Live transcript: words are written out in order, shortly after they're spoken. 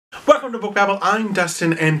Welcome to Book Babble, I'm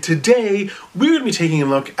Dustin, and today we're going to be taking a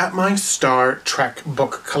look at my Star Trek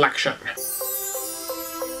book collection.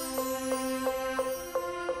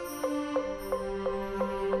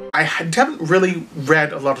 I haven't really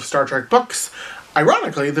read a lot of Star Trek books.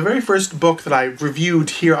 Ironically, the very first book that I reviewed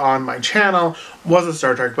here on my channel was a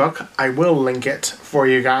Star Trek book. I will link it for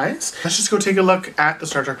you guys. Let's just go take a look at the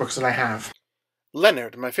Star Trek books that I have.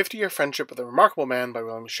 Leonard, My 50-Year Friendship with a Remarkable Man by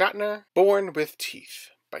William Shatner. Born with Teeth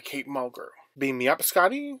by Kate Mulgrew. Beam Me Up,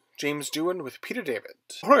 Scotty, James Doohan with Peter David.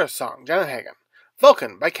 Horus Song, Janet Hagen.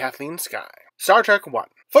 Vulcan by Kathleen Sky. Star Trek 1.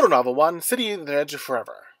 Photo Novel 1, City at the Edge of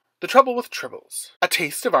Forever. The Trouble with Tribbles. A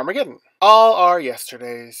Taste of Armageddon. All Our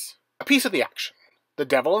Yesterdays. A Piece of the Action. The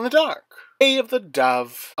Devil in the Dark. Day of the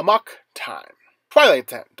Dove. Amok Time.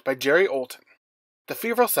 Twilight's End by Jerry Olton. The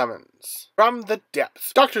Fearful Summons. From the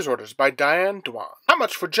Depths. Doctor's Orders by Diane Dwan. How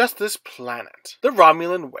Much for Just This Planet. The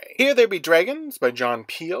Romulan Way. Here There Be Dragons by John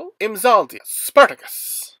Peel. Imzaldi.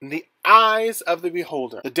 Spartacus. The Eyes of the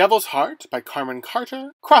Beholder. The Devil's Heart by Carmen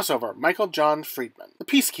Carter. Crossover. Michael John Friedman. The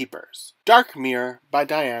Peacekeepers. Dark Mirror by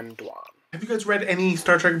Diane Dwan. Have you guys read any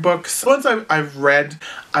Star Trek books? The ones I've read,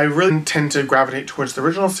 I really tend to gravitate towards the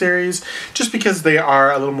original series, just because they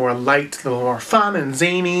are a little more light, a little more fun and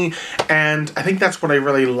zany, and I think that's what I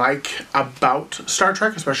really like about Star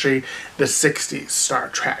Trek, especially the 60s Star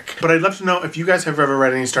Trek. But I'd love to know if you guys have ever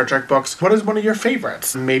read any Star Trek books. What is one of your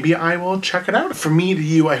favorites? Maybe I will check it out. From me to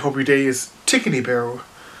you, I hope your day is tickety-boo.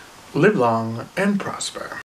 Live long and prosper.